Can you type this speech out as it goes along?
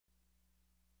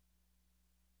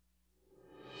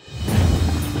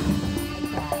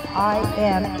I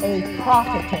am a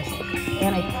prophetess.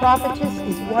 And a prophetess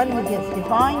is one who gets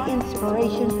divine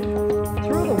inspiration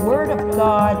through the Word of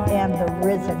God and the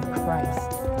risen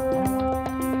Christ.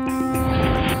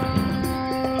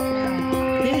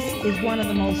 This is one of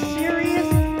the most serious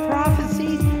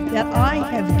prophecies that I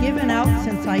have given out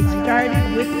since I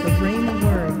started with the Rhema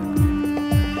Word.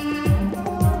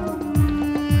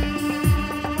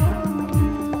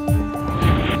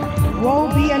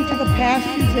 Woe be unto the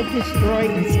pastures that destroy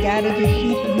and scatter the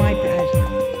sheep of my pasture.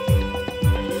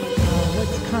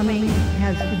 What's coming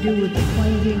has to do with the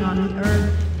cleansing on the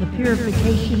earth, the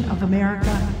purification of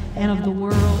America and of the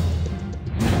world.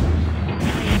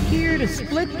 I'm here to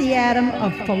split the atom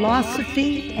of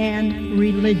philosophy and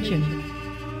religion.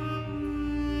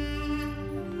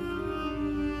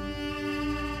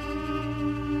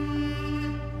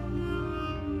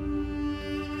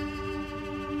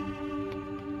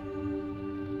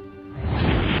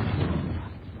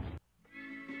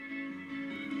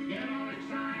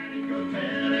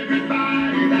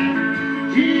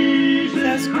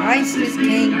 Jesus Christ is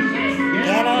King.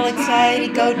 Get all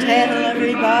excited, go tell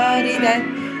everybody that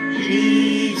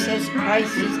Jesus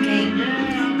Christ is King.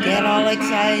 Get all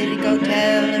excited, go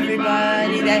tell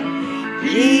everybody that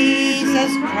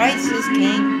Jesus Christ is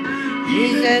King.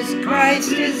 Jesus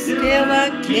Christ is still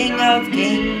the King of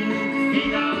Kings.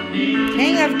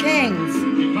 King of Kings.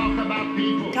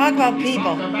 Talk about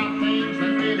people.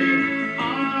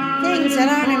 Things that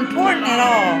aren't important at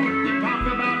all.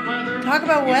 Talk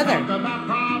about weather.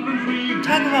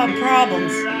 Talk about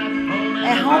problems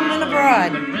at home and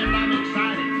abroad.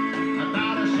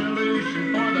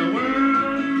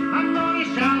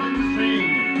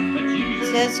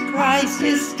 Jesus Christ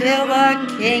is still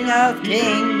the King of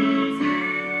Kings.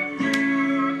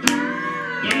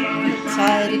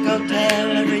 Excited, go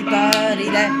tell everybody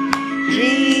that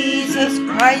Jesus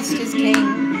Christ is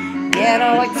King. Get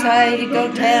all excited,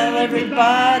 go tell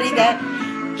everybody that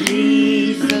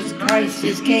Jesus Christ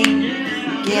is King.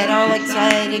 Get all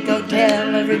excited, go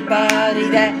tell everybody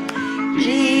that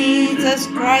Jesus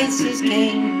Christ is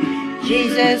King.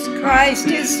 Jesus Christ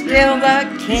is still the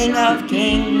King of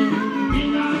Kings.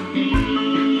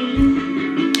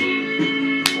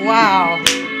 Wow,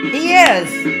 He is.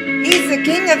 He's the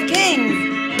King of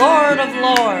Kings, Lord of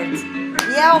Lords,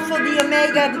 the Alpha, the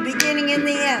Omega, the beginning and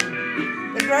the end,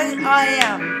 the great I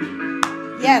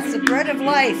am. Yes, the bread of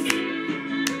life.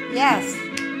 Yes,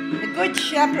 the Good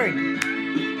Shepherd,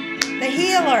 the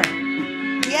Healer,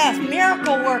 yes,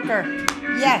 Miracle Worker,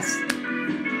 yes,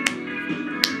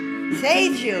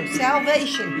 saves you,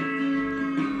 salvation.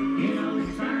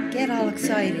 Get all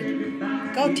excited.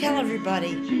 Go tell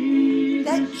everybody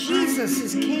that Jesus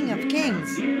is King of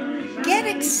Kings. Get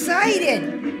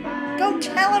excited. Go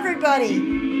tell everybody.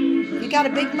 You got a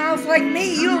big mouth like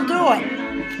me, you'll do it.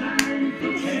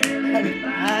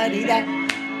 Everybody that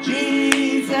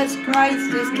Jesus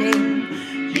Christ is King.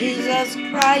 Jesus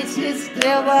Christ is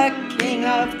still the King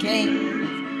of Kings.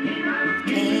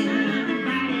 King.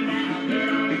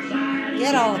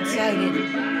 Get all excited.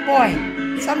 Boy,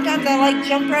 sometimes I like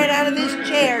jump right out of this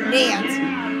chair and dance.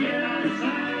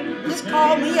 Just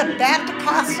call me a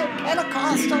Baptist,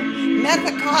 Pentecostal,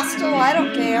 Methocostal, I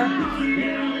don't care.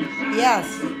 Yes.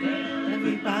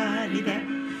 Everybody that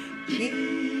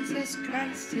Jesus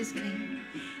Christ is King.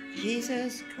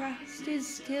 Jesus Christ is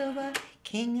still the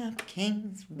King of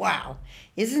Kings. Wow.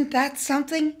 Isn't that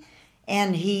something?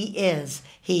 And He is.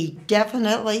 He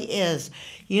definitely is.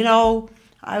 You know,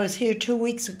 I was here 2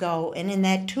 weeks ago, and in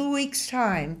that 2 weeks'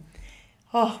 time,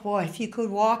 oh boy, if you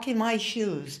could walk in my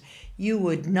shoes, you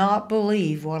would not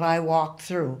believe what I walk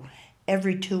through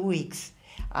every 2 weeks.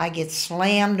 I get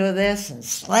slammed to this and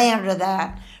slammed to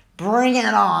that. Bring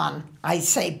it on. I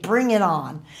say, bring it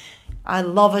on. I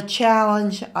love a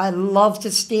challenge. I love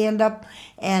to stand up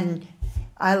and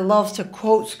I love to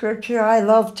quote scripture. I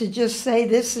love to just say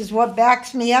this is what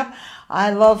backs me up. I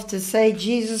love to say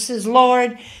Jesus is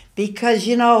Lord because,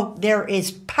 you know, there is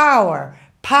power,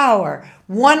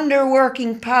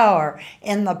 wonder-working power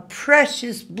in the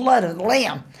precious blood of the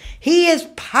Lamb. He is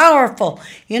powerful.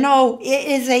 You know, it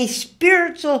is a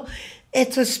spiritual,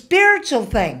 it's a spiritual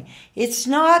thing. It's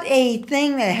not a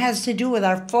thing that has to do with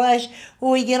our flesh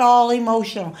where we get all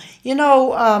emotional. You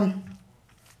know,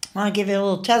 I'll give you a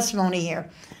little testimony here.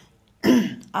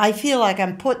 I feel like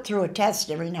I'm put through a test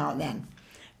every now and then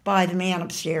by the man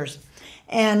upstairs.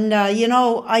 And, you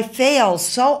know, I fail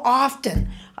so often.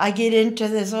 I get into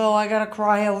this, oh, I got to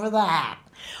cry over that.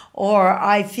 Or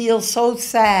I feel so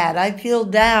sad. I feel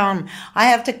down. I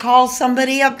have to call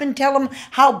somebody up and tell them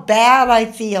how bad I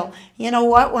feel. You know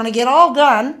what? When I get all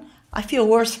done, I feel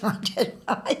worse than I did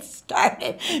when I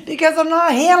started because I'm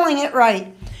not handling it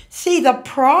right. See, the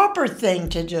proper thing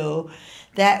to do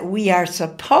that we are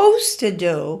supposed to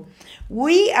do,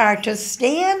 we are to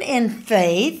stand in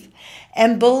faith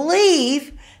and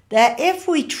believe that if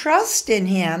we trust in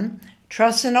him,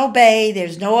 trust and obey,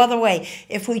 there's no other way.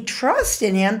 If we trust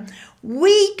in him,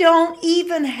 we don't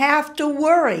even have to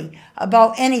worry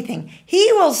about anything.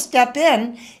 He will step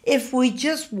in if we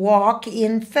just walk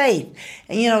in faith.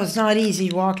 And it's not easy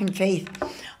to walk in faith.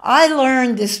 I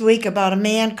learned this week about a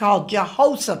man called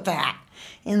Jehoshaphat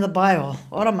in the Bible.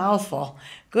 What a mouthful.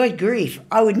 Good grief.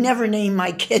 I would never name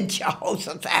my kid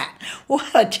Jehoshaphat.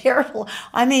 What a terrible...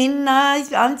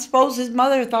 I suppose his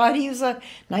mother thought he was a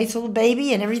nice little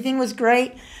baby and everything was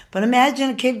great. But imagine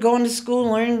a kid going to school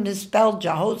and learning to spell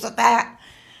Jehoshaphat.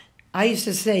 I used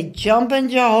to say, jumping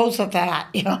Jehoshaphat,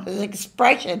 his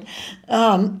expression.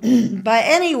 But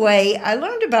anyway, I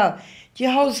learned about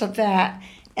Jehoshaphat,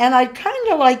 and I'd kind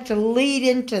of like to lead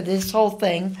into this whole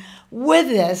thing with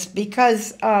this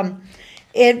because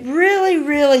it really,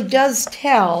 really does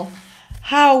tell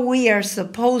how we are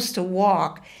supposed to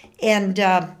walk. And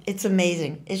it's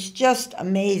amazing. It's just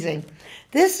amazing.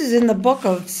 This is in the book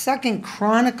of 2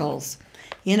 Chronicles,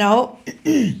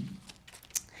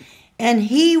 And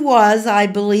he was, I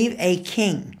believe, a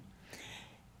king.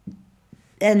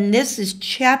 And this is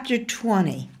chapter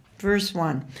 20, verse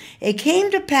 1. It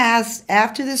came to pass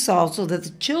after this also that the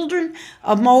children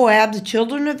of Moab, the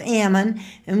children of Ammon,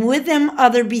 and with them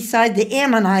other beside the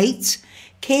Ammonites,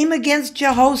 came against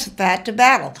Jehoshaphat to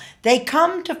battle. They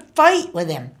come to fight with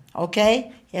him,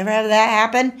 okay? You ever have that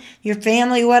happen? Your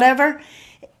family, whatever?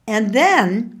 And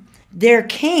then there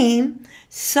came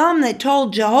some that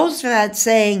told Jehoshaphat,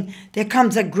 saying, there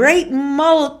comes a great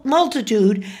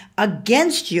multitude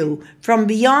against you from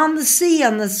beyond the sea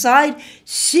on the side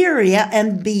Syria,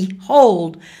 and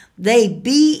behold, they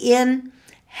be in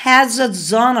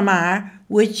Hazazonamar,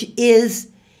 which is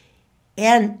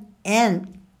En-Gedi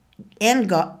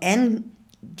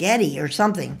or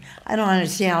something. I don't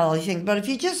understand all these things, but if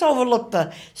you just overlook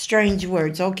the strange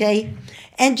words, okay?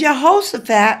 And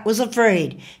Jehoshaphat was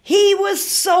afraid. He was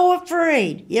so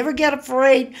afraid. You ever get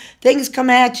afraid? Things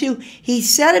come at you. He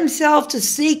set himself to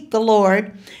seek the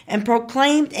Lord and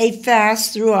proclaimed a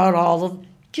fast throughout all of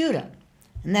Judah.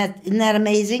 Isn't that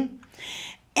amazing?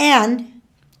 And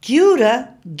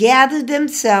Judah gathered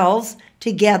themselves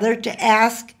together to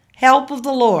ask help of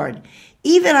the Lord.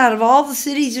 Even out of all the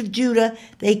cities of Judah,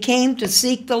 they came to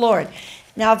seek the Lord.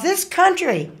 Now, if this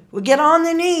country would get on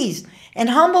their knees and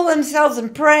humble themselves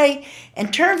and pray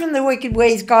and turn from their wicked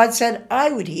ways, God said, I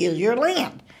would heal your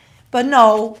land. But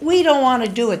no, we don't want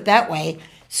to do it that way.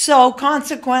 So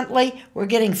consequently, we're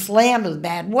getting slammed with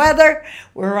bad weather.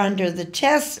 We're under the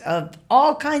test of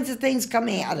all kinds of things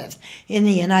coming at us in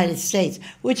the United States,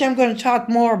 which I'm going to talk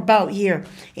more about here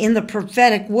in the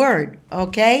prophetic word,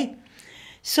 okay?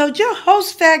 So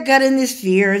Jehoshaphat got in this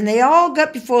fear, and they all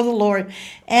got before the Lord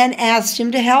and asked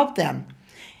him to help them.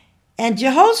 And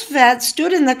Jehoshaphat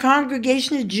stood in the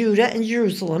congregation of Judah and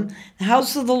Jerusalem, the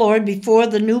house of the Lord, before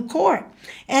the new court,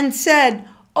 and said,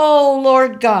 O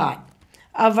Lord God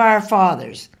of our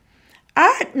fathers,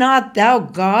 art not thou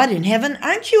God in heaven?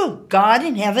 Aren't you a God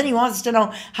in heaven? He wants to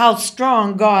know how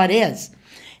strong God is.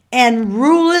 And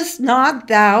rulest not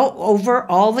thou over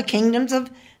all the kingdoms of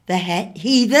the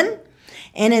heathen?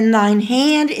 And in thine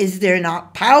hand is there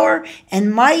not power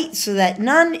and might, so that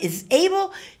none is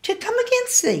able to come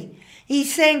against thee?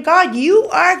 He's saying, God, you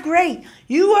are great.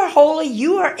 You are holy.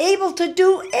 You are able to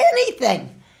do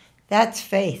anything. That's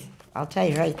faith. I'll tell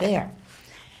you right there.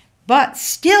 But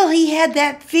still he had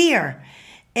that fear.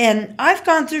 And I've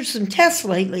gone through some tests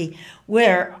lately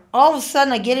where all of a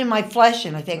sudden I get in my flesh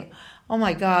and I think, oh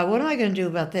my God, what am I going to do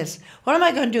about this? What am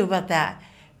I going to do about that?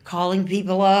 Calling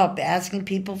people up, asking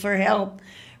people for help,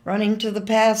 running to the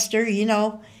pastor,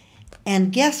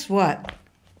 And guess what?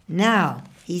 Now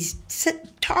he's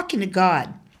talking to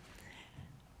God.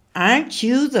 Aren't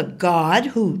you the God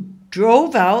who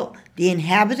drove out the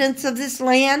inhabitants of this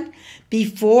land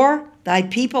before thy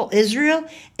people Israel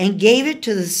and gave it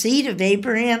to the seed of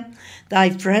Abraham, thy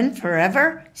friend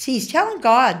forever? See, he's telling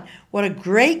God what a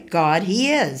great God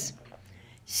he is.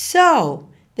 So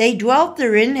they dwelt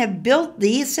therein, have built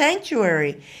thee a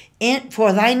sanctuary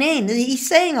for thy name. He's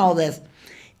saying all this.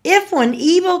 If when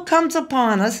evil comes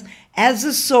upon us as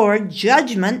a sword,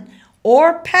 judgment,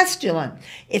 or pestilence,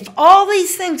 if all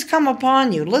these things come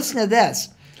upon you, listen to this,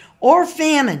 or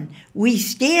famine, we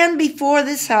stand before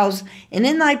this house and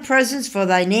in thy presence, for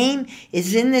thy name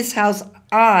is in this house,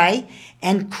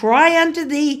 and cry unto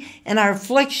thee in our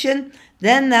affliction,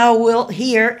 then thou wilt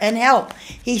hear and help.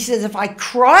 He says, if I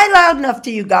cry loud enough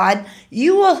to you, God,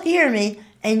 you will hear me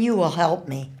and you will help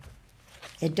me.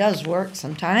 It does work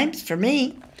sometimes for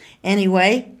me.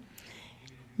 Anyway,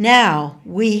 now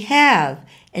we have,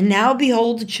 and now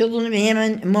behold, the children of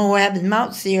Ammon and Moab and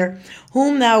Mount Seir,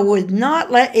 whom thou would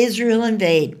not let Israel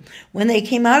invade, when they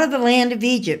came out of the land of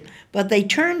Egypt, but they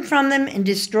turned from them and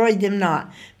destroyed them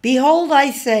not. Behold,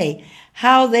 I say,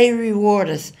 how they reward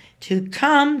us, to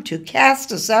come to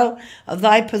cast us out of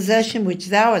thy possession, which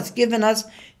thou hast given us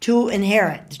to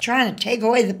inherit. They're trying to take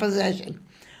away the possession.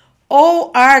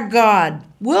 O our God,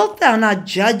 wilt thou not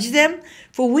judge them?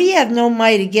 For we have no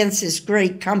might against this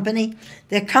great company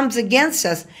that comes against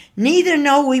us, neither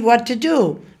know we what to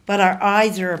do, but our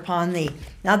eyes are upon thee.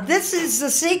 Now this is the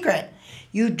secret.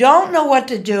 You don't know what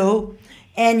to do,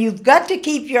 and you've got to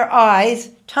keep your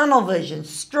eyes, tunnel vision,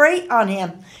 straight on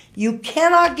him. You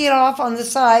cannot get off on the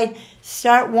side,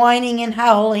 start whining and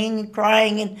howling and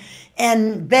crying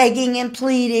and begging and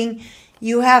pleading.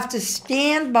 You have to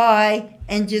stand by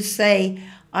and just say,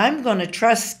 I'm going to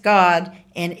trust God,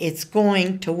 and it's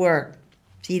going to work.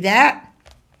 See that?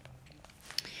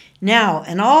 Now,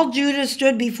 and all Judah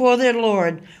stood before their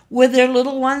Lord with their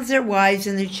little ones, their wives,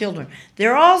 and their children.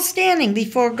 They're all standing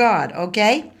before God,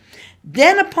 okay?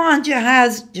 Then upon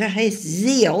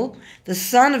Jahaziel, the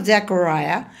son of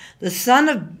Zechariah, the son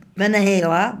of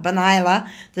Benaiah,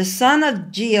 the son of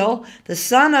Jeiel, the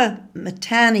son of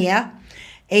Mattaniah,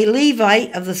 a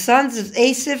Levite of the sons of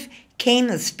Asaph, came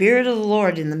the Spirit of the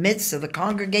Lord in the midst of the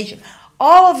congregation.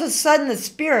 All of a sudden, the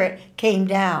Spirit came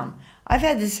down. I've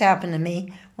had this happen to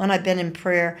me when I've been in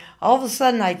prayer. All of a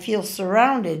sudden, I feel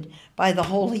surrounded by the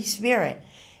Holy Spirit.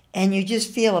 And you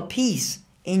just feel a peace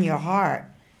in your heart,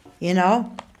 you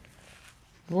know?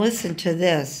 Listen to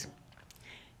this.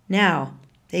 Now,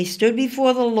 they stood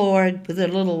before the Lord with their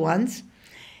little ones,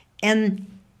 and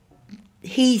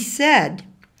he said,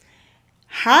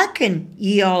 hearken,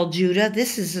 ye all Judah,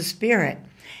 this is the Spirit,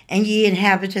 and ye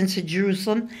inhabitants of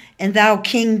Jerusalem, and thou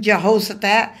King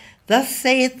Jehoshaphat, thus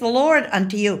saith the Lord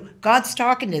unto you. God's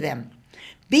talking to them.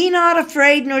 Be not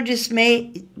afraid nor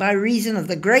dismayed by reason of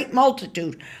the great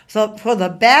multitude. So, for the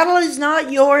battle is not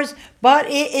yours, but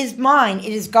it is mine.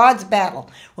 It is God's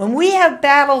battle. When we have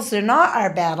battles, they're not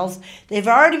our battles. They've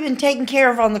already been taken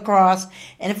care of on the cross.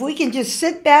 And if we can just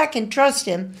sit back and trust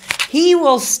him, he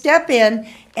will step in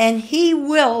and he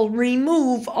will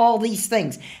remove all these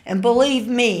things. And believe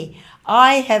me,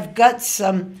 I have got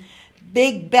some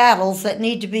big battles that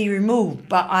need to be removed.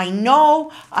 But I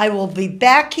know I will be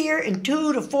back here in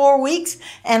 2 to 4 weeks,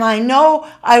 and I know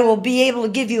I will be able to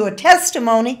give you a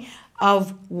testimony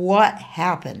of what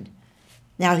happened.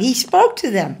 Now, he spoke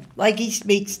to them like he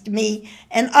speaks to me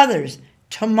and others.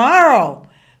 Tomorrow,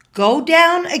 go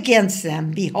down against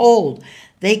them. Behold,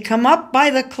 they come up by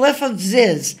the cliff of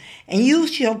Ziz, and you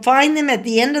shall find them at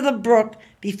the end of the brook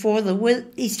before the...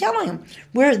 He's telling them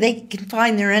where they can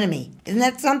find their enemy. Isn't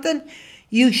that something?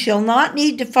 You shall not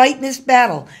need to fight in this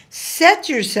battle. Set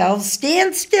yourselves,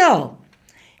 stand still,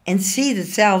 and see the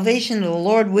salvation of the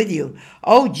Lord with you.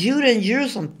 O Judah and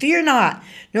Jerusalem, fear not,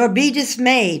 nor be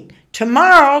dismayed.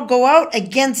 Tomorrow go out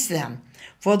against them,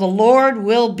 for the Lord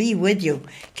will be with you.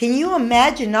 Can you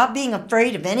imagine not being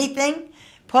afraid of anything?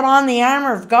 Put on the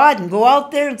armor of God and go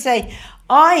out there and say,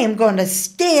 I am going to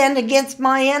stand against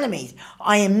my enemies.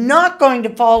 I am not going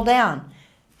to fall down.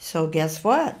 So guess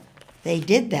what? They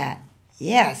did that.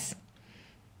 Yes.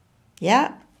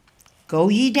 Yeah. Go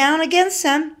ye down against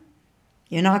them.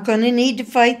 You're not going to need to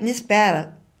fight in this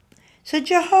battle. So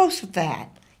Jehoshaphat,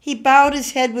 he bowed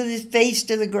his head with his face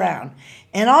to the ground.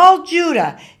 And all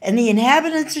Judah and the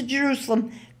inhabitants of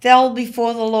Jerusalem fell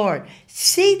before the Lord.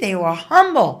 See, they were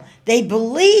humble. They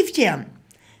believed him.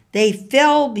 They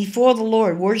fell before the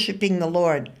Lord, worshiping the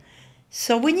Lord.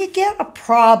 So when you get a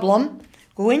problem,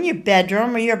 go in your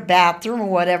bedroom or your bathroom or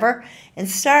whatever and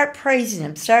start praising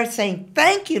him. Start saying,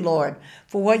 thank you, Lord,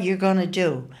 for what you're going to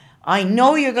do. I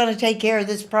know you're going to take care of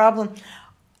this problem.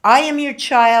 I am your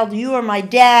child. You are my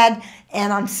dad,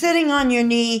 and I'm sitting on your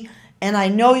knee, and I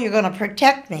know you're going to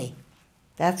protect me.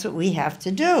 That's what we have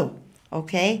to do,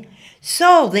 okay?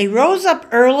 So they rose up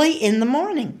early in the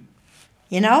morning,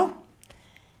 you know,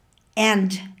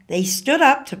 and they stood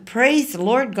up to praise the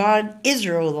Lord God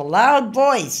Israel with a loud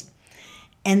voice.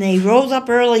 And they rose up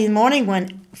early in the morning,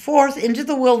 went forth into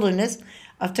the wilderness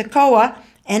of Tekoa.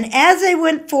 And as they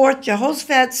went forth,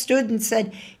 Jehoshaphat stood and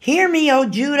said, Hear me, O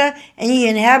Judah, and ye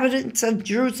inhabitants of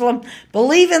Jerusalem.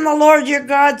 Believe in the Lord your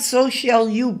God, so shall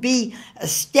you be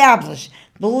established.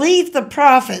 Believe the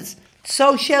prophets,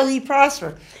 so shall ye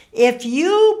prosper. If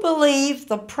you believe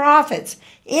the prophets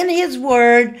in his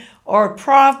word, or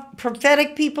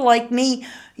prophetic people like me,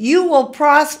 you will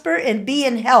prosper and be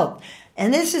in health.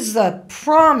 And this is the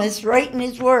promise right in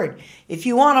His Word. If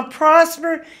you want to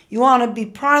prosper, you want to be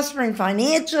prospering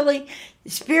financially,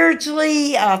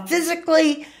 spiritually,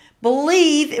 physically,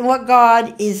 believe in what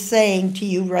God is saying to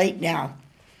you right now.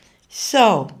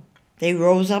 So, they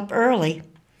rose up early.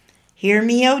 Hear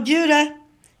me, O Judah.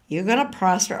 You're going to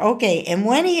prosper. Okay, and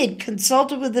when he had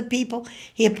consulted with the people,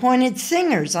 he appointed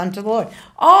singers unto the Lord.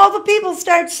 All the people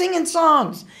start singing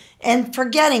songs and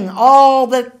forgetting all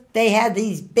that they had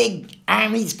these big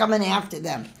armies coming after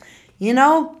them. You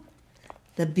know,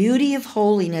 the beauty of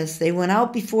holiness. They went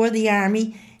out before the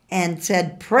army and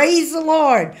said, praise the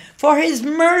Lord, for His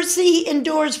mercy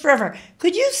endures forever.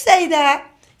 Could you say that?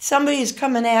 Somebody is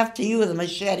coming after you with a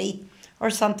machete or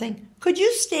something. Could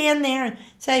you stand there and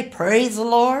say, praise the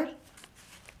Lord?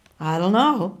 I don't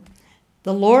know.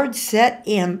 The Lord set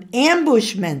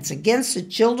ambushments against the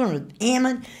children of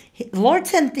Ammon. The Lord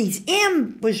sent these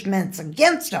ambushments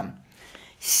against them.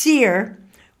 Seir,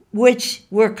 which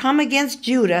were come against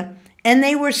Judah, and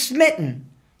they were smitten.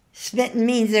 Smitten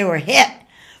means they were hit.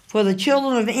 For the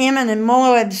children of Ammon and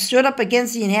Moab stood up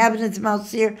against the inhabitants of Mount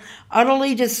Seir,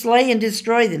 utterly to slay and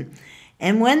destroy them.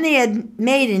 And when they had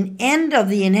made an end of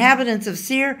the inhabitants of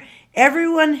Seir,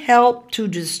 everyone helped to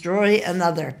destroy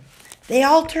another. They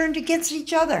all turned against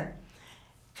each other.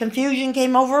 Confusion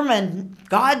came over them, and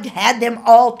God had them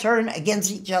all turn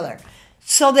against each other.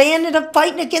 So they ended up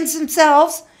fighting against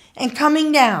themselves and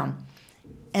coming down.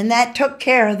 And that took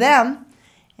care of them.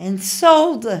 And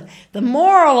so the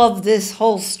moral of this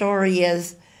whole story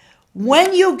is,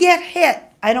 when you get hit,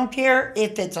 I don't care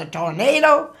if it's a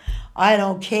tornado, I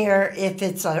don't care if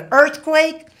it's an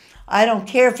earthquake, I don't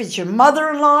care if it's your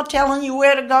mother-in-law telling you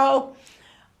where to go,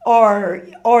 or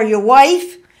your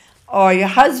wife, or your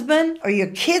husband, or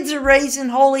your kids are raised in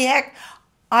holy heck.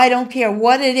 I don't care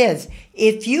what it is.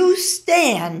 If you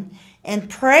stand and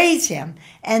praise Him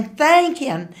and thank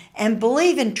Him and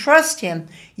believe and trust Him,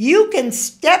 you can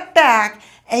step back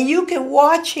and you can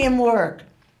watch Him work.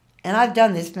 And I've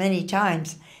done this many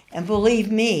times. And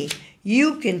believe me,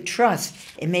 you can trust.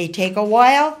 It may take a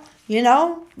while, you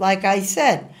know, like I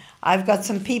said. I've got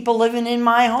some people living in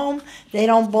my home. They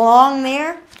don't belong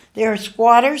there. They're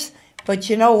squatters. But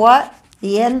you know what?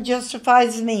 The end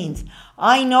justifies the means.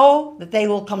 I know that they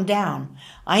will come down.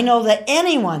 I know that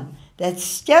anyone that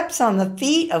steps on the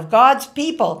feet of God's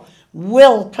people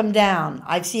will come down.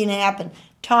 I've seen it happen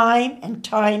time and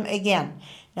time again.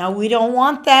 Now, we don't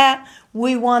want that.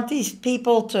 We want these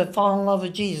people to fall in love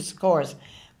with Jesus, of course.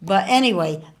 But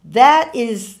anyway, that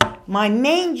is my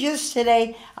main gist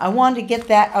today. I wanted to get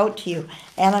that out to you.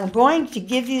 And I'm going to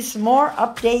give you some more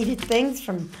updated things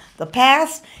from the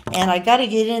past. And I got to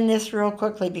get in this real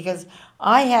quickly because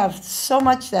I have so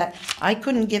much that I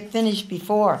couldn't get finished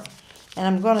before. And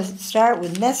I'm going to start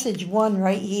with message 1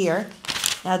 right here.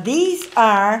 Now, these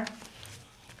are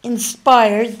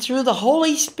inspired through the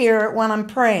Holy Spirit when I'm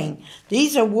praying.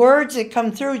 These are words that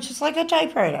come through just like a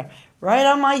typewriter, right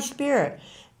on my spirit.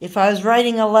 If I was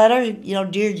writing a letter, you know,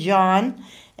 dear John,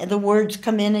 and the words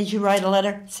come in as you write a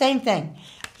letter, same thing.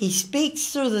 He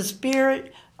speaks through the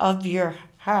spirit of your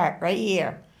heart right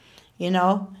here, you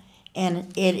know.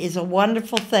 And it is a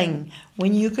wonderful thing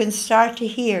when you can start to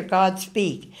hear God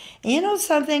speak. And you know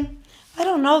something? I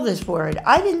don't know this word.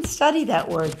 I didn't study that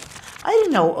word. I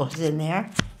didn't know what was in there.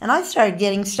 And I started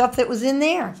getting stuff that was in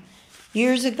there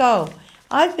years ago.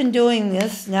 I've been doing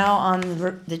this now on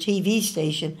the TV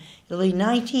station. It'll be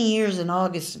 19 years in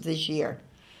August of this year.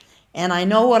 And I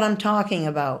know what I'm talking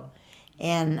about.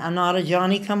 And I'm not a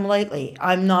Johnny-come-lately.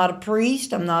 I'm not a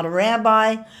priest. I'm not a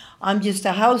rabbi. I'm just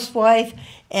a housewife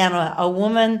and a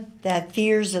woman that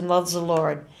fears and loves the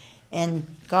Lord.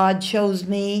 And God chose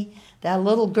me, that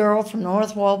little girl from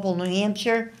North Walpole, New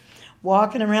Hampshire,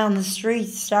 walking around the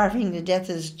streets, starving to death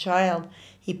as a child.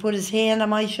 He put His hand on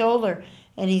my shoulder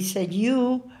and He said,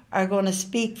 you are going to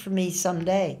speak for me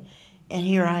someday. And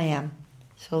here I am.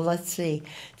 So let's see.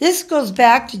 This goes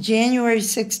back to January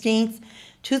 16th,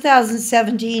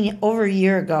 2017, over a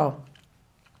year ago.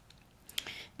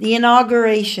 The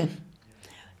inauguration.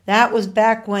 That was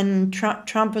back when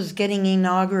Trump was getting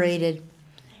inaugurated.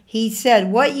 He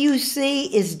said, what you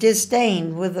see is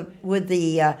disdain with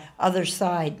the other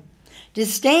side.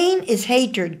 Disdain is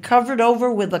hatred covered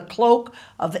over with a cloak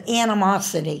of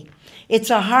animosity. It's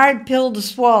a hard pill to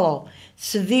swallow.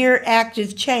 Severe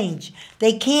active change.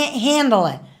 They can't handle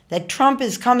it, that Trump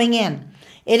is coming in.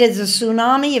 It is a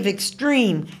tsunami of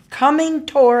extreme coming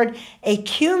toward a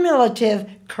cumulative,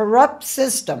 corrupt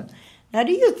system. Now,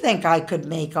 do you think I could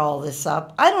make all this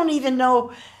up? I don't even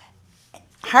know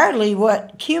hardly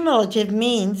what cumulative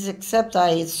means, except I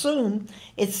assume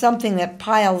it's something that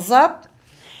piles up.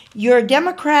 Your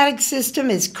democratic system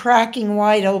is cracking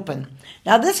wide open.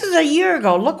 Now, this is a year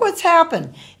ago. Look what's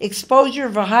happened. Exposure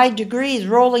of a high degree is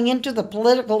rolling into the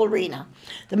political arena.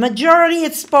 The majority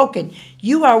has spoken.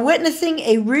 You are witnessing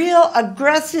a real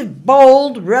aggressive,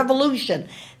 bold revolution.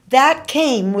 That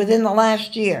came within the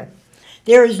last year.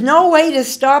 There is no way to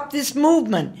stop this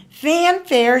movement.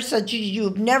 Fanfare such as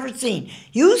you've never seen.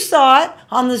 You saw it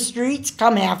on the streets.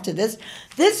 Come after this.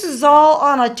 This is all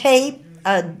on a tape,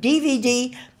 a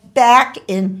DVD, back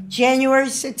in January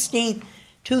 16th,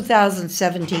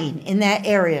 2017, in that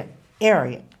era,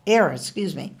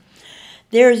 excuse me.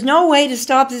 There is no way to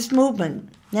stop this movement.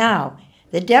 Now,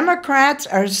 the Democrats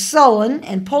are sullen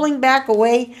and pulling back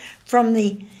away from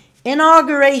the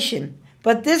inauguration,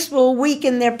 but this will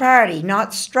weaken their party,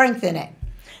 not strengthen it.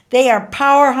 They are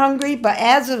power hungry, but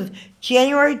as of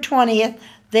January 20th,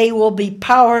 they will be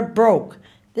power broke.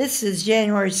 This is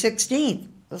January 16th.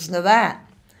 Listen to that.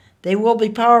 They will be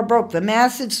power broke. The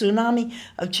massive tsunami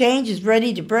of change is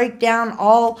ready to break down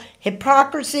all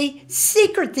hypocrisy,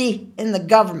 secrecy in the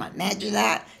government. Imagine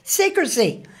that.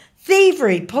 Secrecy,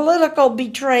 thievery, political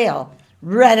betrayal,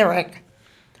 rhetoric,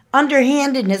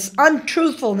 underhandedness,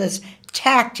 untruthfulness,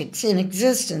 tactics in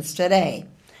existence today.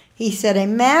 He said a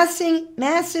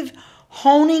massive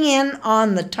honing in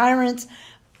on the tyrants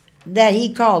that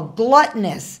he called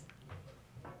gluttonous,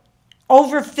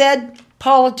 overfed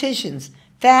politicians,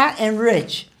 fat and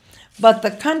rich, but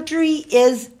the country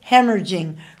is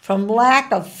hemorrhaging from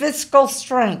lack of fiscal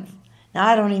strength. Now,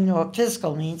 I don't even know what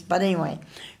fiscal means, but anyway.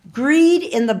 Greed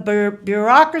in the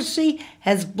bureaucracy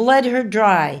has bled her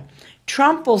dry.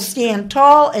 Trump will stand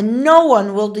tall and no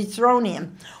one will dethrone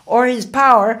him or his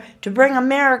power to bring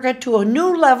America to a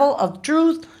new level of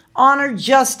truth, honor,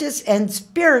 justice, and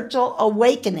spiritual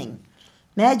awakening.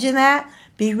 Imagine that.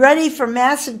 Be ready for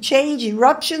massive change,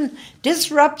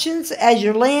 disruptions as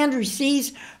your land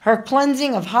receives her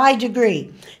cleansing of high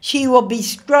degree. She will be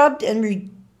scrubbed and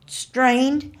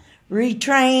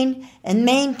retrained, and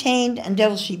maintained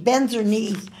until she bends her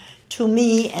knees to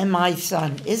me and my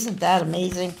son. Isn't that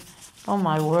amazing? Oh,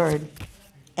 my word.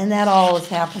 And that all has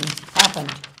happened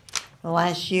the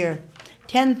last year.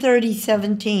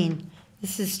 10/30/17,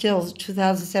 this is still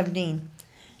 2017,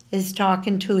 is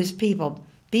talking to his people.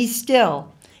 Be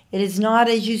still. It is not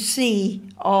as you see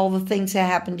all the things that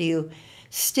happen to you.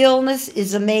 Stillness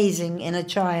is amazing in a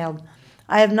child.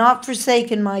 I have not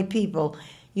forsaken my people.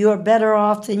 You are better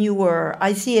off than you were.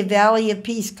 I see a valley of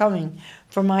peace coming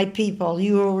for my people.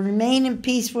 You will remain in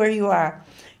peace where you are.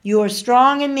 You are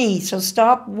strong in me, so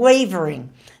stop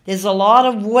wavering. There's a lot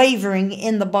of wavering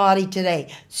in the body today.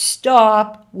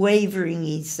 Stop wavering,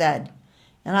 he said.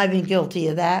 And I've been guilty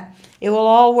of that. It will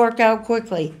all work out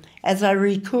quickly as I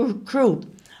recruit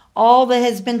all that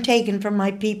has been taken from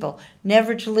my people,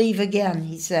 never to leave again,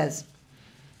 he says.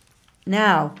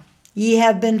 Now, ye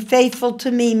have been faithful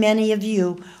to me, many of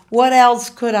you. What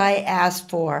else could I ask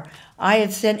for? I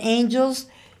have sent angels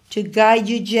to guide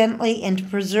you gently and to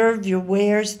preserve your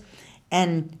wares,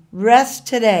 and rest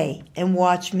today and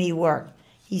watch me work.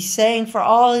 He's saying for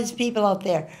all his people out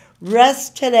there,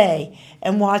 rest today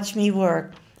and watch me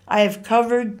work. I have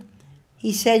covered,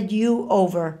 he said, you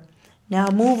over. Now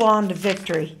move on to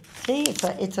victory. See,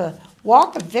 it's a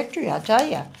walk of victory, I'll tell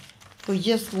you. If we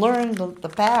just learn the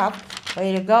path,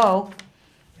 way to go.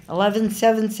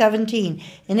 11/7/17.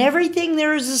 In everything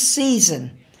there is a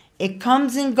season. It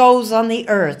comes and goes on the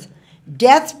earth.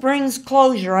 Death brings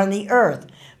closure on the earth,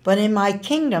 but in my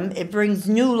kingdom it brings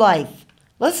new life.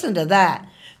 Listen to that.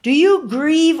 Do you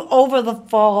grieve over the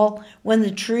fall when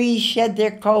the trees shed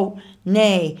their coat?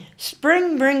 Nay,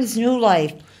 spring brings new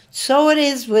life. So it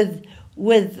is with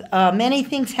many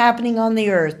things happening on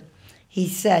the earth, he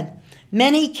said.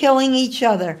 Many killing each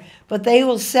other, but they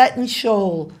will set in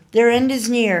Sheol. Their end is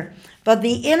near. But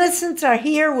the innocents are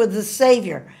here with the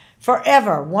Savior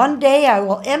forever. One day I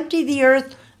will empty the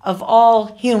earth of all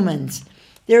humans.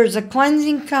 There is a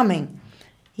cleansing coming.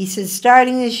 He says,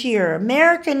 starting this year,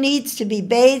 America needs to be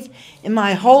bathed in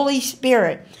my Holy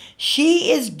Spirit.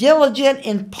 She is diligent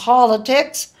in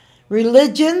politics,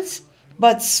 religions,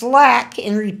 but slack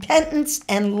in repentance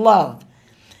and love.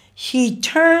 She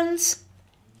turns,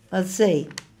 she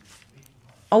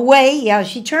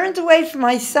turns away from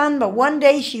my son, but one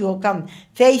day she will come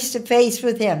face to face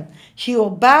with him. She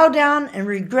will bow down and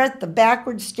regret the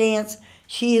backward stance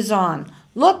she is on.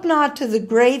 Look not to the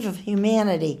grave of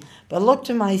humanity, but look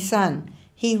to my son.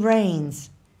 He reigns,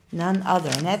 none other.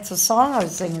 And that's a song I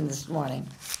was singing this morning.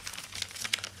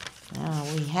 Now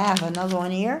we have another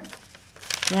one here.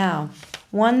 Now,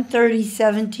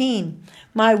 1:30:17.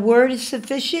 My word is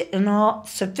sufficient in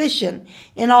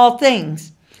all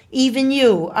things. Even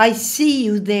you, I see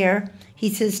you there. He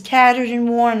says, tattered and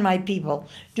worn, my people.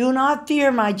 Do not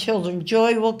fear, my children.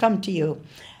 Joy will come to you.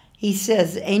 He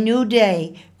says, a new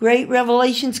day, great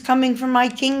revelations coming from my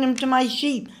kingdom to my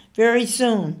sheep very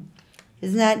soon.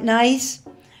 Isn't that nice?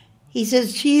 He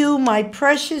says, to you, my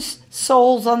precious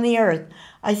souls on the earth,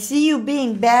 I see you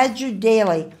being badgered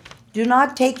daily. Do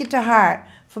not take it to heart,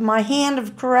 for my hand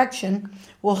of correction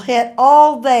will hit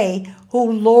all they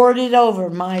who lord it over,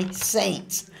 my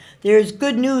saints. There is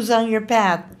good news on your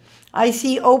path. I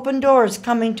see open doors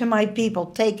coming to my people.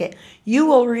 Take it. You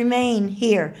will remain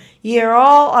here. Ye are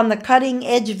all on the cutting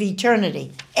edge of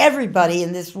eternity. Everybody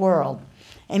in this world.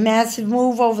 A massive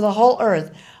move over the whole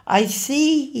earth. I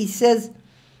see, he says,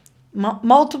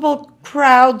 multiple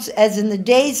crowds as in the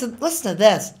days of... Listen to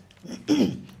this.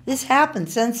 This happened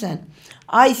since then.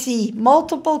 I see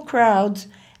multiple crowds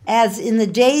as in the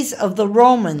days of the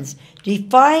Romans,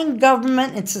 defying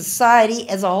government and society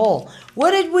as a whole.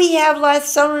 What did we have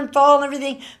last summer and fall and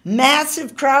everything?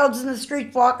 Massive crowds in the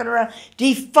streets walking around,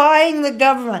 defying the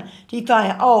government,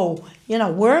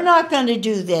 we're not going to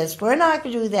do this, we're not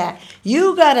going to do that.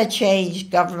 You got to change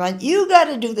government, you got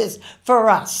to do this for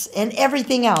us and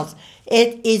everything else.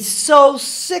 It is so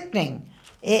sickening.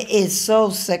 It is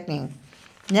so sickening.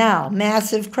 Now,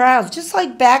 massive crowds, just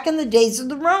like back in the days of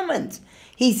the Romans.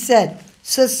 He said,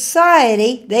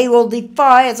 society they will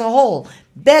defy as a whole.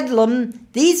 Bedlam,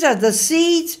 these are the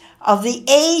seeds of the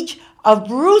age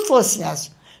of ruthlessness.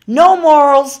 No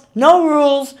morals, no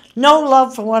rules, no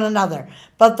love for one another.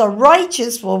 But the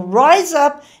righteous will rise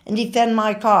up and defend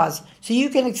my cause. So you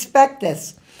can expect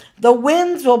this. The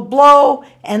winds will blow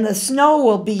and the snow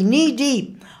will be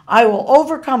knee-deep. I will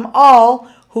overcome all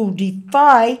who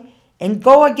defy and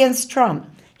go against Trump.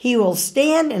 He will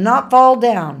stand and not fall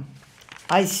down.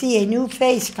 I see a new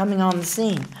face coming on the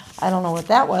scene. I don't know what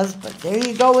that was, but there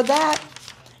you go with that.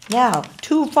 Now,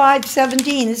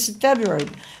 2/5/17, this is February,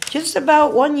 just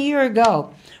about 1 year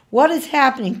ago. What is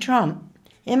happening? Trump,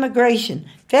 immigration.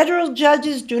 Federal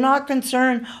judges do not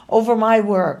concern over my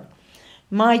work.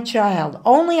 My child,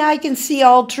 only I can see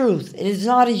all truth. It is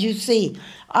not as you see.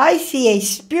 I see a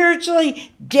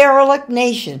spiritually derelict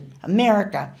nation,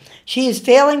 America. She is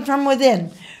failing from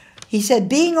within. He said,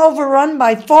 being overrun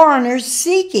by foreigners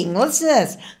seeking, listen to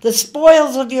this, the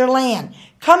spoils of your land,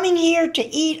 coming here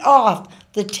to eat off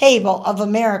the table of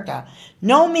America.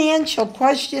 No man shall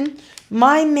question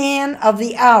my man of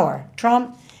the hour,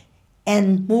 Trump,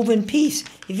 and move in peace.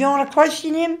 If you want to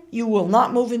question him, you will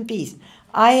not move in peace.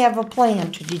 I have a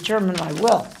plan to determine my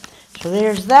will. So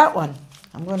there's that one.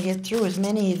 I'm going to get through as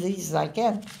many of these as I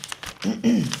can.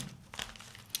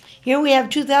 Here we have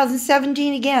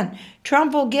 2017 again.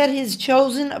 Trump will get his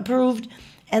chosen approved,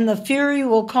 and the fury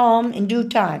will calm in due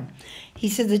time. He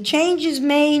said the changes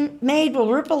made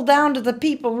will ripple down to the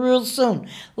people real soon.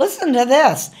 Listen to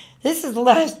this. This is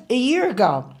a year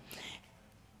ago.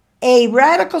 A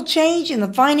radical change in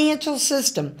the financial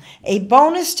system. A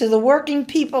bonus to the working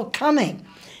people coming.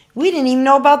 We didn't even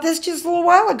know about this just a little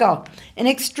while ago. An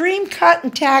extreme cut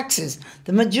in taxes.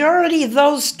 The majority of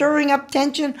those stirring up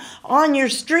tension on your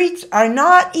streets are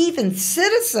not even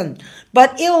citizens,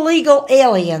 but illegal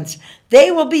aliens.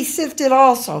 They will be sifted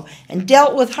also and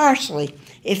dealt with harshly,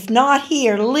 if not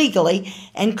here legally,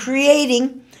 and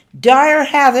creating dire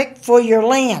havoc for your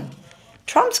land.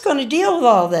 Trump's going to deal with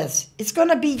all this. They're going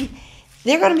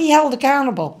to be held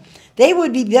accountable. They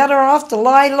would be better off to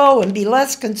lie low and be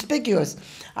less conspicuous.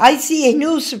 I see a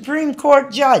new Supreme Court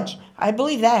judge, I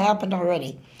believe that happened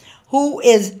already, who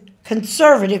is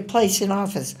conservative placed in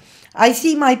office. I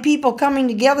see my people coming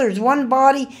together as one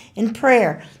body in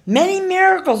prayer. Many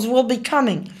miracles will be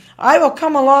coming. I will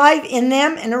come alive in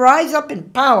them and rise up in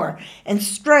power and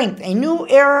strength, a new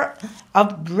era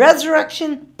of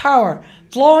resurrection power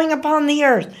flowing upon the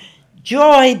earth,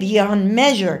 joy beyond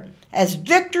measure. As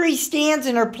victory stands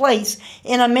in her place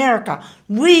in America,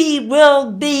 we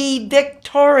will be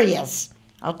victorious.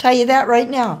 I'll tell you that right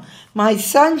now. My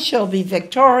son shall be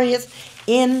victorious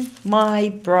in my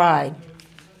bride.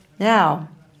 Now,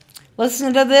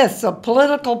 listen to this. The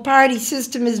political party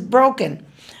system is broken.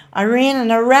 Iran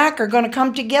and Iraq are going to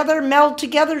come together, meld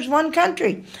together as one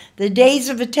country. The days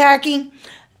of attacking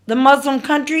the Muslim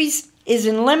countries is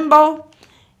in limbo.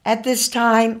 At this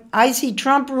time, I see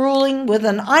Trump ruling with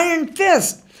an iron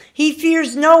fist. He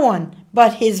fears no one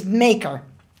but his maker.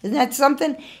 Isn't that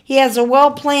something? He has a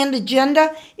well-planned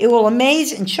agenda. It will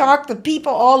amaze and shock the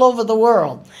people all over the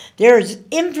world. There is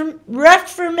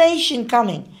reformation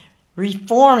coming.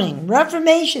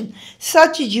 Reformation,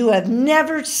 such as you have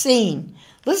never seen.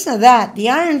 Listen to that. The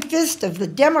iron fist of the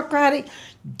Democratic,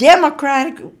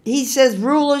 he says,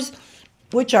 rulers,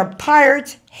 which are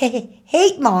pirates,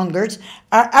 hate mongers,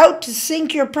 are out to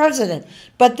sink your president.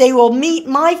 But they will meet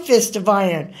my fist of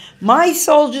iron, my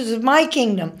soldiers of my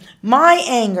kingdom, my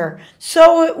anger.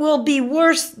 So it will be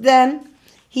worse than,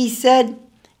 he said,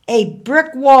 a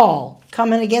brick wall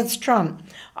coming against Trump.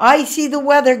 I see the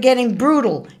weather getting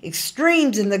brutal,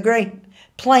 extremes in the Great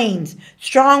Plains,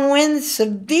 strong winds,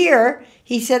 severe,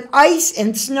 he said, ice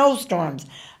and snowstorms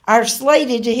are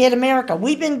slated to hit America.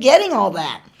 We've been getting all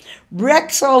that.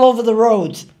 Wrecks all over the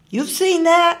roads. You've seen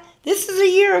that? This is a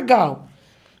year ago.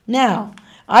 Now,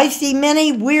 I see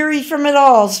many weary from it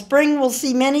all. Spring will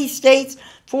see many states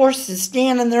forced to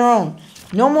stand on their own.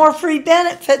 No more free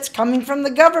benefits coming from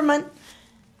the government.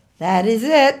 That is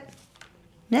it.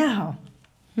 Now,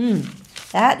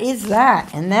 that is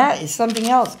that, and that is something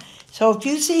else. So if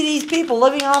you see these people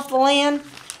living off the land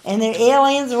and they're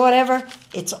aliens or whatever,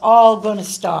 it's all going to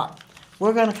stop.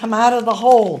 We're going to come out of the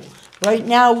hole. Right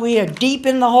now we are deep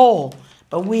in the hole,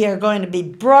 but we are going to be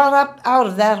brought up out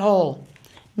of that hole.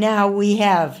 Now we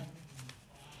have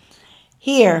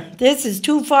here, this is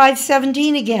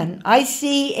 2:5:17 again. I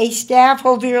see a staff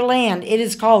over your land. It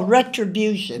is called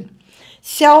retribution.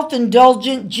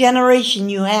 Self-indulgent generation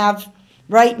you have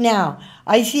right now.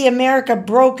 I see America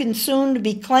broken, soon to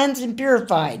be cleansed and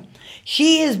purified.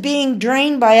 She is being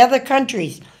drained by other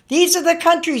countries. These are the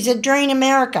countries that drain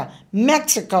America.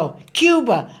 Mexico,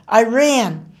 Cuba,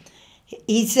 Iran.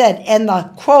 He said, and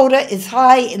the quota is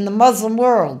high in the Muslim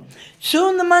world.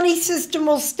 Soon the money system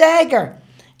will stagger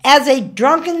as a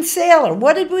drunken sailor.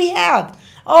 What did we have?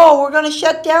 Oh, we're going to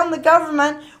shut down the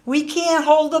government. We can't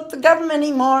hold up the government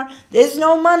anymore. There's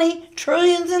no money.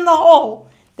 Trillions in the hole.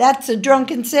 That's a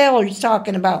drunken sailor he's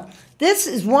talking about. This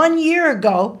is 1 year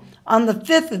ago on the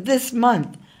 5th of this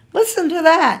month. Listen to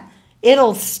that.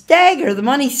 It'll stagger the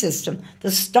money system,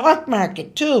 the stock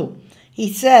market too.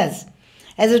 He says,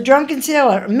 as a drunken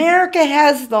sailor, America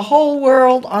has the whole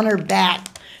world on her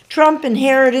back. Trump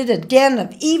inherited a den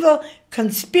of evil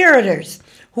conspirators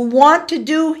who want to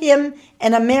do him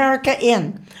and America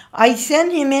in. I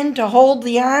send him in to hold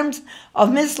the arms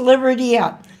of Miss Liberty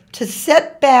up, to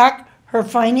set back her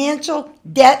financial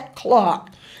debt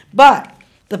clock. But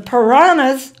the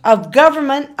piranhas of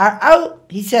government are out,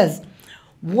 he says,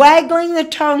 waggling their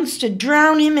tongues to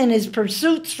drown him in his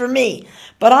pursuits for me.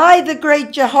 But I, the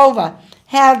great Jehovah,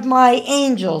 have my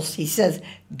angels, he says,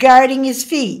 guarding his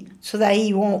feet so that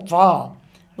he won't fall.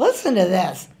 Listen to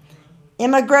this.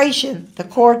 Immigration, the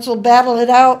courts will battle it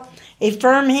out. A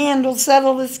firm hand will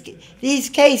settle these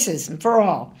cases and for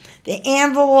all. The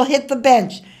anvil will hit the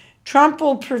bench. Trump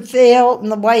will prevail in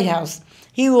the White House.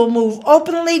 He will move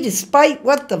openly despite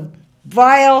what the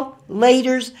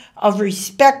violators of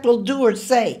respect will do or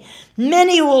say.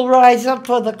 Many will rise up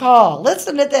for the call.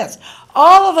 Listen to this.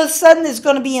 All of a sudden there's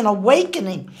going to be an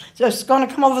awakening that's going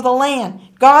to come over the land.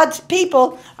 God's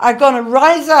people are going to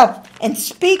rise up and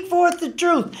speak forth the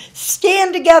truth.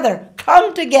 Stand together.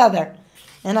 Come together.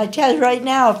 And I tell you right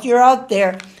now, if you're out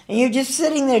there and you're just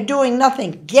sitting there doing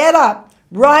nothing, get up,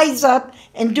 rise up,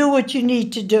 and do what you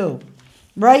need to do.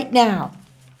 Right now,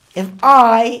 if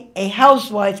I, a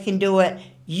housewife, can do it,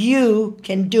 you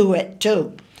can do it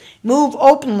too. Move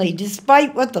openly,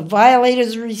 despite what the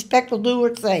violators of respect will do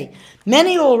or say.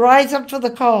 Many will rise up for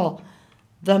the call.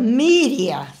 The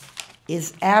media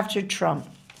is after Trump.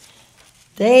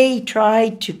 They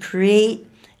tried to create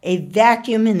a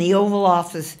vacuum in the Oval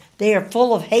Office. They are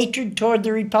full of hatred toward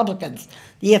the Republicans.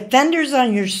 The offenders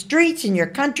on your streets in your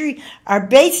country are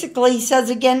basically, he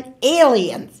says again,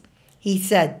 aliens. He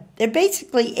said, they're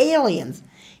basically aliens.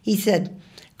 He said,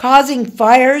 causing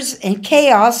fires and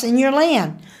chaos in your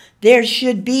land. There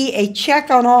should be a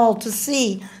check on all to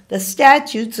see the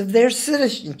statutes of their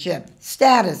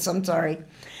status.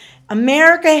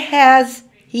 America has,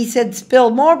 he said,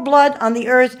 spilled more blood on the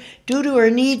earth due to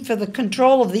her need for the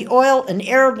control of the oil and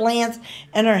Arab lands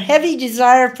and her heavy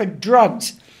desire for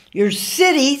drugs. Your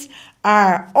cities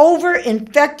are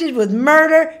over-infected with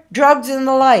murder, drugs, and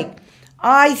the like.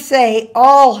 I say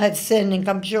all have sinned and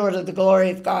come short of the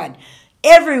glory of God.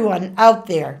 Everyone out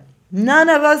there, none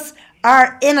of us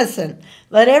are innocent.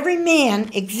 Let every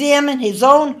man examine his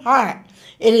own heart.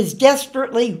 It is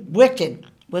desperately wicked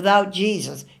without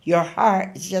Jesus. Your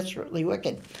heart is desperately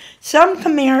wicked. Some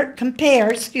compare,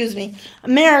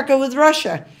 America with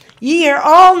Russia. Ye are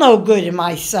all no good in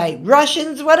my sight.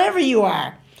 Russians, whatever you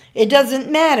are. It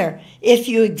doesn't matter. If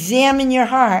you examine your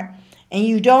heart and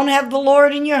you don't have the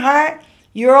Lord in your heart,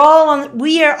 we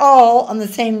are all on the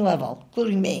same level,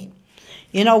 including me.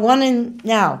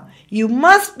 Now, you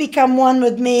must become one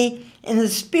with me in the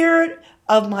spirit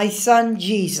of my son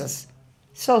Jesus.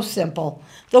 So simple.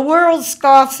 The world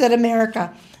scoffs at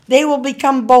America. They will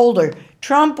become bolder.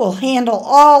 Trump will handle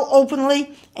all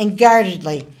openly and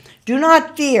guardedly. Do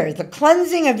not fear. The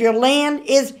cleansing of your land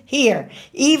is here.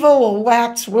 Evil will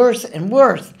wax worse and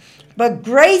worse. But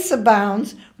grace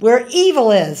abounds where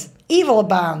evil is. Evil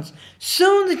abounds.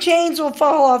 Soon the chains will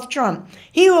fall off Trump.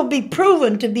 He will be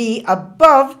proven to be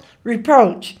above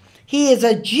reproach. He is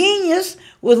a genius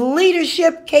with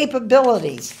leadership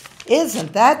capabilities.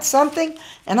 Isn't that something?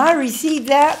 And I received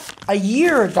that a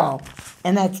year ago.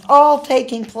 And that's all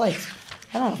taking place.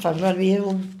 I don't know if I'm going to be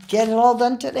able to get it all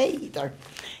done today either.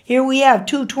 Here we have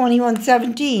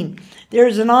 2:21:17.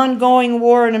 There's an ongoing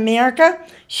war in America.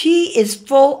 She is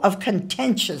full of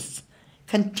contentiousness.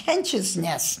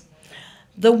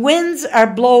 The winds are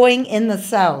blowing in the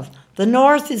south. The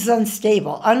north is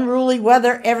unstable, unruly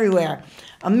weather everywhere.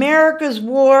 America's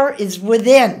war is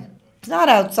within. It's not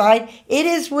outside, it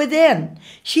is within.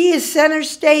 She is center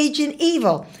stage in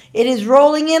evil. It is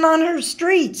rolling in on her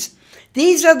streets.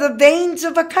 These are the veins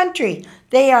of a country.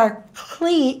 They are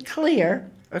clean.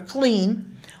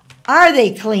 Are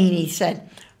they clean, he said.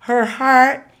 Her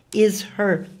heart is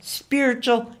her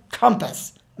spiritual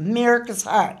compass. America's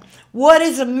heart. What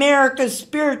is America's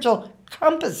spiritual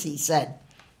compass, he said.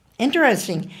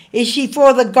 Interesting. Is she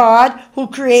for the God who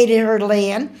created her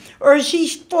land, or is she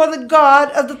for the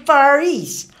God of the Far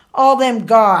East? All them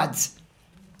gods.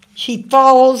 She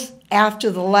follows after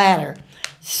the latter.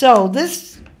 So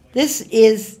this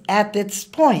is at this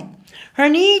point. Her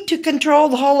need to control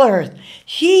the whole earth.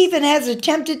 She even has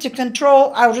attempted to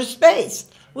control outer space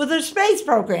with her space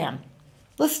program.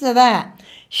 Listen to that.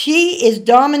 She is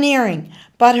domineering,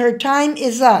 but her time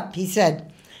is up, he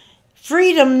said.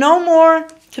 Freedom no more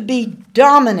to be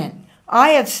dominant.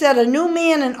 I have set a new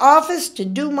man in office to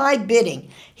do my bidding.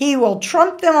 He will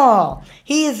trump them all.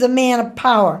 He is the man of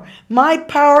power, my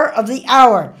power of the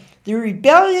hour. The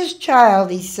rebellious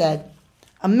child, he said,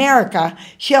 America,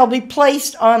 shall be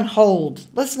placed on hold.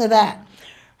 Listen to that.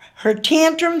 Her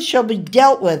tantrums shall be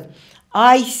dealt with.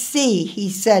 I see, he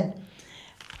said.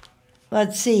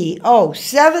 Let's see.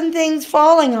 7 things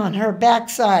falling on her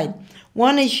backside.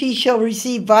 One is she shall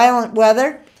receive violent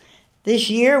weather. This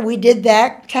year we did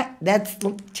that. That's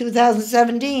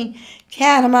 2017.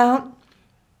 Catamount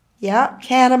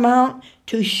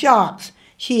to shocks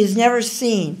she has never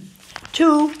seen.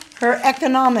 2, her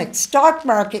economic stock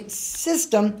market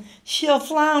system shall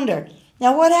flounder.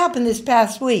 Now what happened this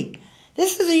past week?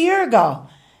 This is a year ago.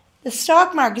 The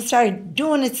stock market started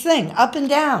doing its thing, up and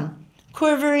down,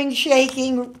 quivering,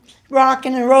 shaking,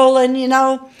 rocking and rolling,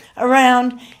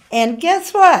 around. And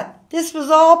guess what? This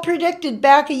was all predicted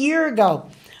back a year ago.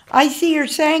 I see your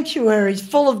sanctuaries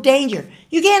full of danger.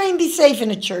 You can't even be safe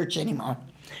in a church anymore.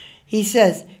 He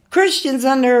says, Christians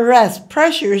under arrest,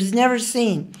 pressure is never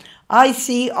seen. I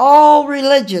see all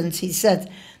religions, he says,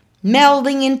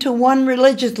 melding into one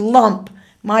religious lump.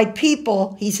 My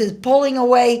people, he says, pulling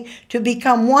away to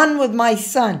become one with my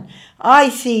son. I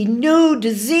see new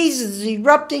diseases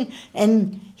erupting,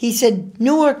 and he said,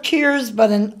 newer cures, but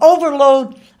an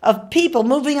overload of people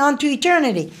moving on to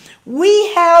eternity.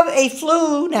 We have a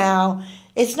flu now.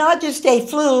 It's not just a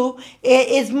flu.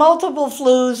 It's multiple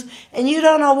flus, and you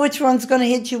don't know which one's going to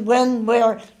hit you when,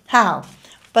 where, how.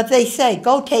 But they say,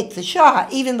 go take the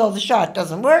shot, even though the shot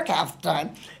doesn't work half the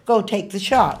time. Go take the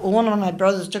shot. Well, one of my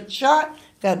brothers took the shot,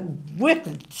 got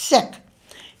wicked sick,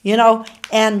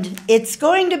 and it's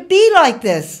going to be like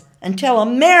this until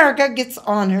America gets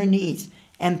on her knees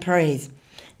and prays.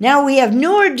 Now we have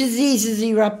newer diseases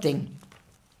erupting,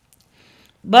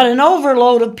 but an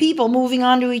overload of people moving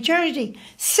on to eternity.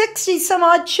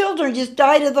 60-some-odd children just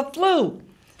died of the flu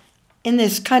in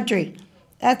this country.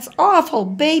 That's awful,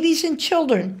 babies and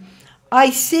children.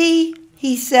 I see,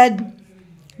 he said,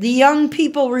 the young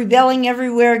people rebelling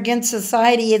everywhere against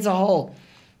society as a whole.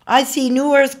 I see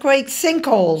new earthquakes,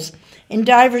 sinkholes in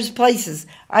divers places.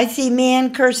 I see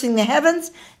man cursing the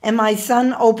heavens and my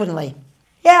son openly.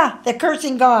 Yeah, they're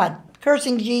cursing God,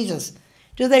 cursing Jesus.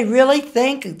 Do they really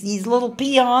think these little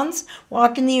peons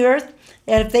walking the earth,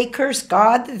 that if they curse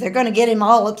God, that they're going to get him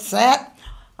all upset?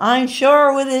 I'm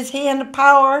sure with his hand of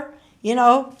power,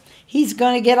 he's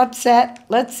going to get upset.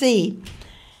 Let's see.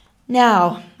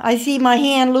 Now, I see my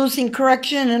hand loosing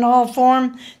correction in all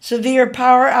form, severe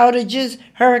power outages,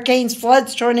 hurricanes,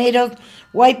 floods, tornadoes,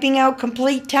 wiping out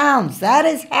complete towns. That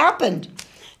has happened.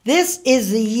 This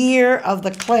is the year of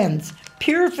the cleanse,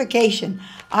 purification.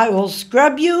 I will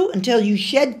scrub you until you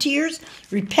shed tears,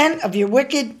 repent of your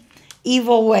wicked,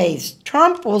 evil ways.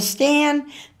 Trump will stand.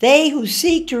 They who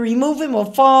seek to remove him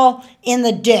will fall in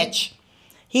the ditch.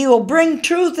 He will bring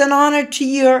truth and honor to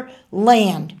your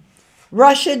land.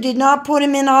 Russia did not put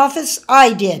him in office.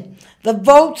 I did. The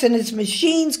votes and his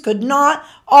machines could not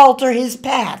alter his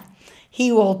path.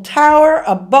 He will tower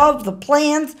above the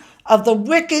plans of the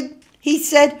wicked, he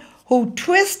said, who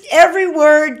twist every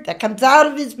word that comes out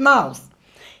of his mouth.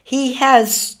 He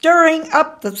has stirring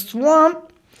up the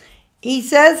swamp. He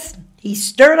says he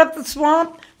stirred up the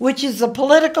swamp, which is the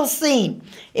political scene.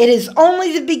 It is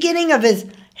only the beginning of his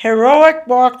heroic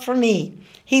walk for me.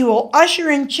 He will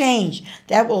usher in change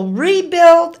that will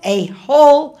rebuild a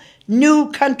whole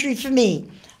new country for me.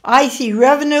 I see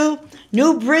revenue,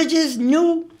 new bridges,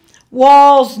 new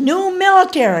walls, new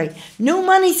military, new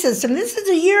money system. This is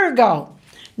a year ago.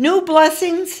 New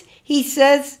blessings, he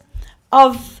says,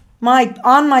 on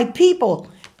my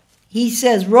people. He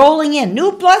says, rolling in.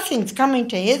 New blessings coming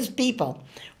to his people.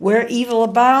 Where evil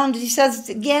abounds, he says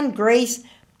again, grace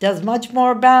does much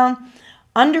more abound.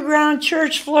 Underground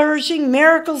church flourishing,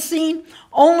 miracle seen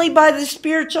only by the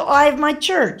spiritual eye of my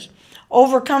church.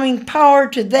 Overcoming power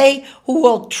to they who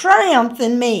will triumph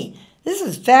in me. This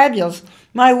is fabulous.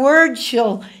 My word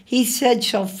he said,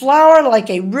 shall flower like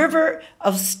a river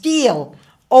of steel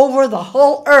over the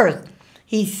whole earth.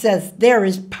 He says, there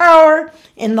is power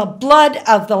in the blood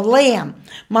of the Lamb.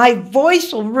 My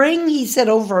voice will ring, he said,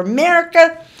 over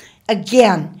America.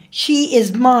 Again, she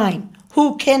is mine.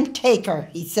 Who can take her,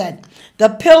 he said. The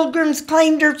pilgrims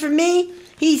claimed her for me,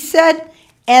 he said,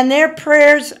 and their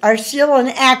prayers are still in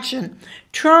action.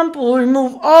 Trump will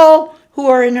remove all who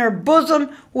are in her bosom,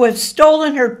 who have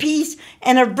stolen her peace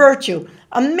and her virtue.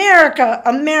 America,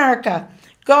 America,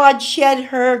 God shed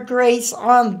her grace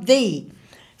on thee.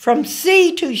 From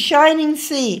sea to shining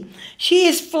sea, she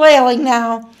is flailing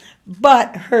now,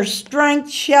 but her strength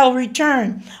shall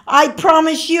return. I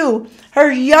promise you,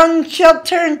 her young shall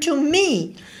turn to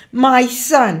me, my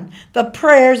son. The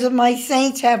prayers of my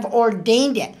saints have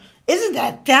ordained it. Isn't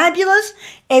that fabulous?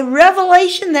 A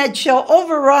revelation that shall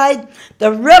override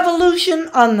the revolution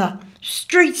on the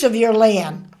streets of your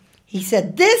land. He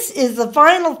said, this is the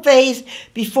final phase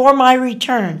before my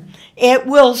return. It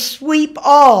will sweep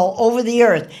all over the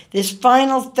earth, this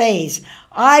final phase.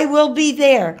 I will be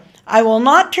there. I will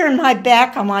not turn my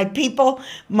back on my people,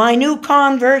 my new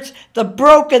converts, the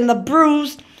broken, the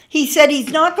bruised. He said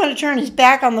he's not going to turn his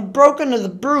back on the broken or the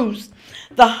bruised,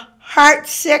 the heart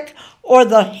sick or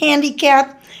the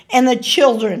handicapped and the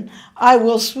children. I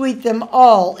will sweep them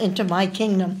all into my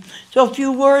kingdom. So if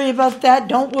you worry about that,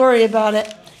 don't worry about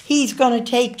it. He's going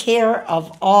to take care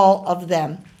of all of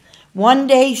them. One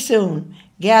day soon,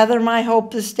 gather my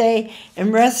hope this day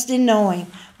and rest in knowing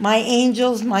my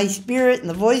angels, my spirit, and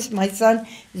the voice of my son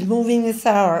is moving this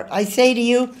hour. I say to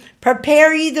you,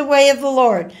 prepare ye the way of the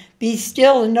Lord. Be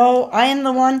still and know I am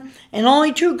the one and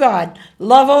only true God.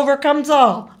 Love overcomes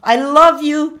all. I love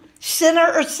you,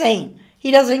 sinner or saint.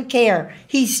 He doesn't care.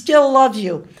 He still loves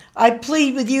you. I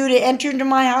plead with you to enter into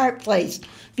my heart place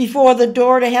before the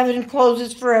door to heaven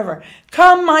closes forever.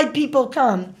 Come, my people,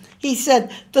 come. He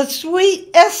said, the sweet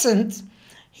essence,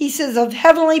 he says, of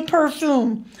heavenly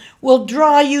perfume will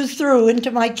draw you through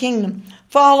into my kingdom.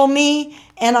 Follow me,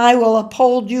 and I will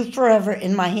uphold you forever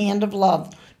in my hand of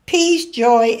love. Peace,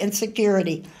 joy, and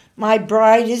security. My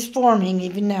bride is forming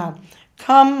even now.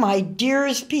 Come, my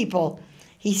dearest people.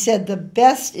 He said, the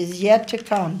best is yet to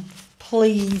come.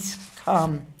 Please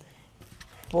come.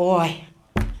 Boy,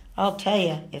 I'll tell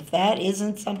you, if that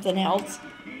isn't something else.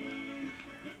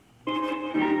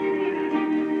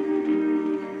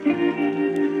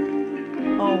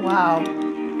 Oh, wow.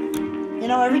 You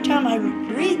know, every time I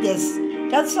read this, it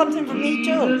does something for me,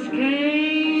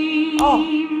 too. Oh,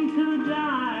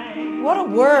 what a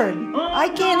word. I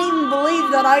can't even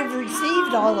believe that I've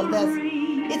received all of this.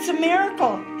 It's a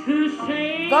miracle.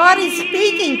 God is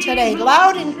speaking today,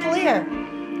 loud and clear.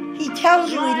 He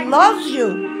tells you he loves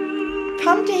you.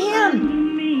 Come to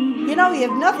him. You know, you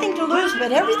have nothing to lose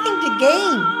but everything to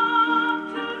gain.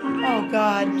 Oh,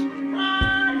 God.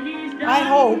 I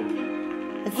hope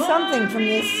that something from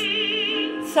this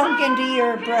sunk into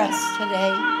your breast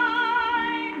today.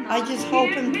 I just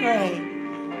hope and pray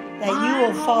that you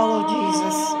will follow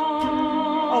Jesus.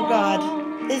 Oh, God,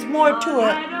 there's more to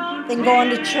it than going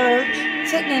to church,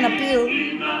 sitting in a pew.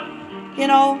 You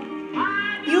know,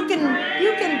 you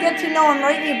can get to know him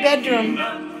right in your bedroom.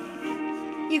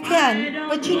 You can,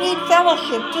 but you need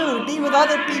fellowship, too, to be with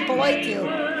other people like you.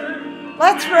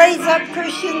 Let's raise up,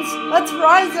 Christians. Let's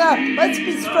rise up. Let's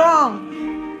be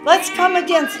strong. Let's come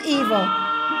against evil.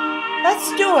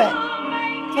 Let's do it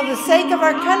for the sake of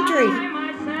our country,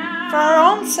 for our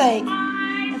own sake,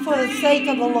 and for the sake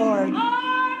of the Lord.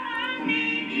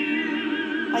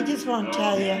 I just want to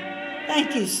tell you,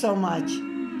 thank you so much.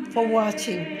 for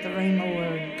watching the Rhema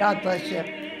Word. God bless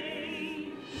you.